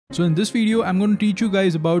So in this video, I'm going to teach you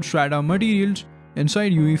guys about Strata Materials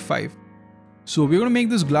inside UE5. So we're going to make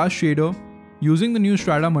this glass shader using the new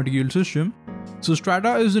Strata Material system. So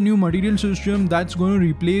Strata is the new material system that's going to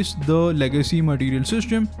replace the legacy material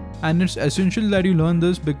system, and it's essential that you learn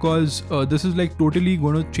this because this is like totally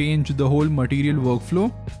going to change the whole material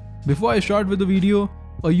workflow. Before I start with the video,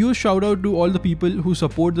 a huge shout out to all the people who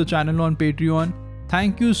support the channel on Patreon.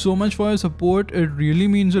 Thank you so much for your support, it really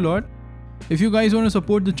means a lot. If you guys want to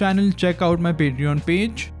support the channel, check out my Patreon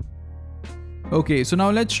page. Okay, so now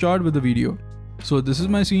let's start with the video. So this is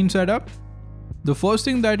my scene setup. The first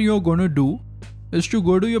thing that you're going to do is to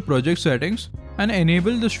go to your project settings and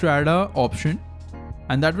enable the Strata option,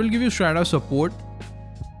 and that will give you Strata support.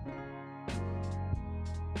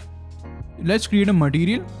 Let's create a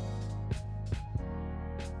material.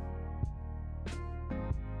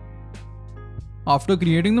 After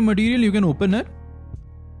creating the material, you can open it.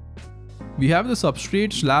 We have the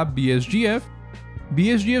substrate slab BSDF.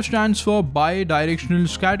 BSDF stands for bidirectional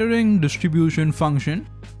scattering distribution function.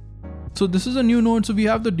 So this is a new node. So we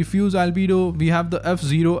have the diffuse albedo, we have the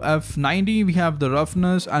F0, F90, we have the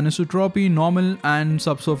roughness, anisotropy, normal, and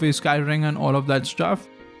subsurface scattering and all of that stuff.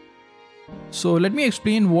 So let me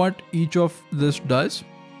explain what each of this does.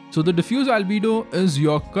 So the diffuse albedo is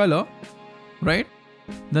your color, right?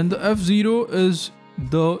 Then the F0 is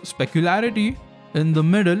the specularity in the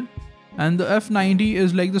middle, and the F90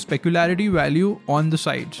 is like the specularity value on the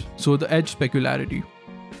sides, so the edge specularity.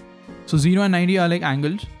 So 0 and 90 are like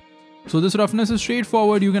angles. So this roughness is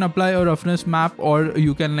straightforward. You can apply a roughness map, or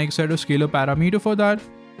you can like set a scalar parameter for that.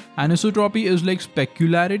 Anisotropy is like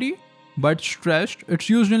specularity but stressed. It's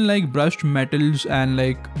used in like brushed metals and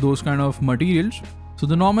like those kind of materials. So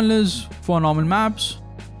the normal is for normal maps.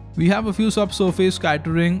 We have a few subsurface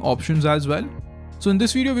scattering options as well. So in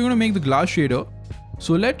this video, we're going to make the glass shader.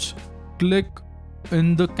 So let's click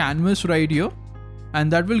in the canvas right here,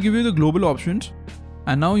 and that will give you the global options.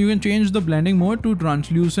 And now you can change the blending mode to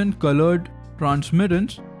translucent colored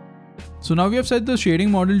transmittance. So now we have set the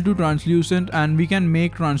shading model to translucent, and we can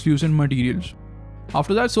make translucent materials.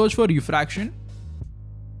 After that, search for refraction.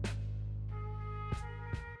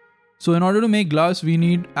 So in order to make glass, we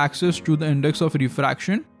need access to the index of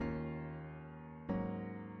refraction.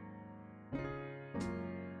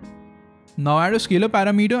 Now add a scalar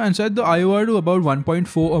parameter and set the IOR to about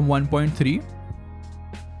 1.4 or 1.3.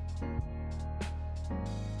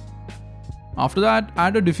 After that,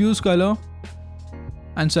 add a diffuse color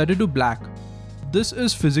and set it to black. This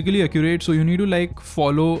is physically accurate, so you need to like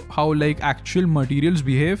follow how like actual materials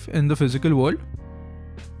behave in the physical world.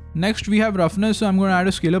 Next we have roughness, so I'm going to add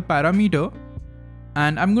a scalar parameter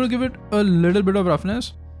and I'm going to give it a little bit of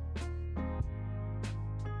roughness.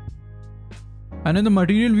 And in the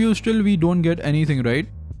material view, still we don't get anything, right?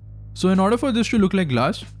 So in order for this to look like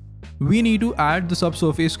glass, we need to add the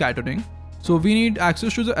subsurface scattering. So we need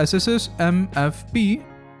access to the SSS MFP.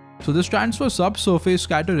 So this stands for subsurface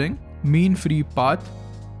scattering, mean free path.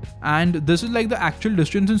 And this is like the actual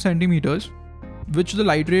distance in centimeters, which the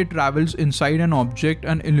light ray travels inside an object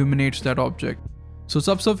and illuminates that object. So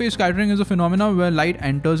subsurface scattering is a phenomenon where light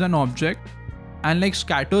enters an object and like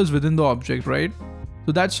scatters within the object, right?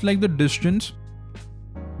 So that's like the distance.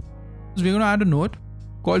 So we're going to add a node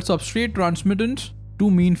called substrate transmittance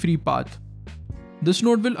to mean free path. This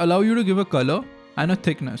node will allow you to give a color and a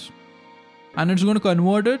thickness, and it's going to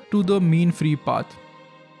convert it to the mean free path.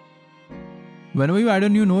 Whenever you add a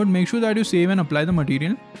new node, make sure that you save and apply the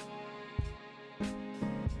material.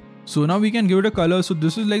 So now we can give it a color. So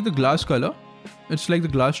this is like the glass color. It's like the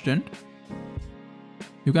glass tint.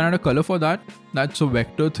 You can add a color for that. That's a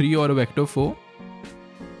vector 3 or a vector 4.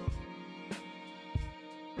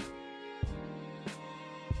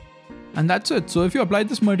 And that's it. So if you apply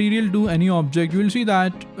this material to any object, you will see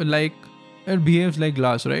that like it behaves like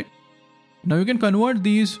glass, right? Now you can convert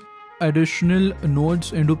these additional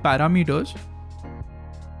nodes into parameters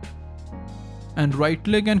and right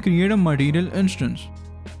click and create a material instance.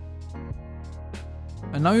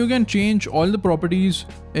 And now you can change all the properties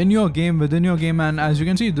in your game, within your game. And as you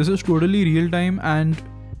can see, this is totally real time. And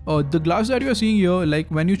the glass that you are seeing here, like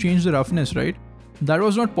when you change the roughness, right? That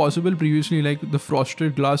was not possible previously, like the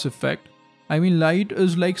frosted glass effect. I mean, light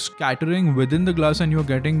is like scattering within the glass and you're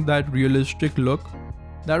getting that realistic look.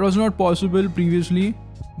 That was not possible previously,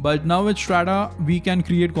 but now with Strata, we can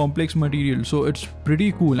create complex materials. So it's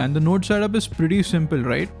pretty cool, and the node setup is pretty simple,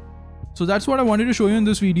 right? So that's what I wanted to show you in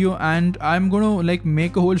this video, and I'm going to like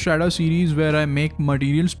make a whole Strata series where I make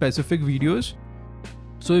material specific videos.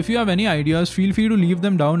 So if you have any ideas, feel free to leave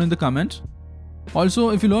them down in the comments. Also,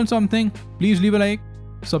 if you learned something, please leave a like,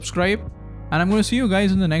 subscribe, and I'm going to see you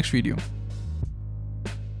guys in the next video.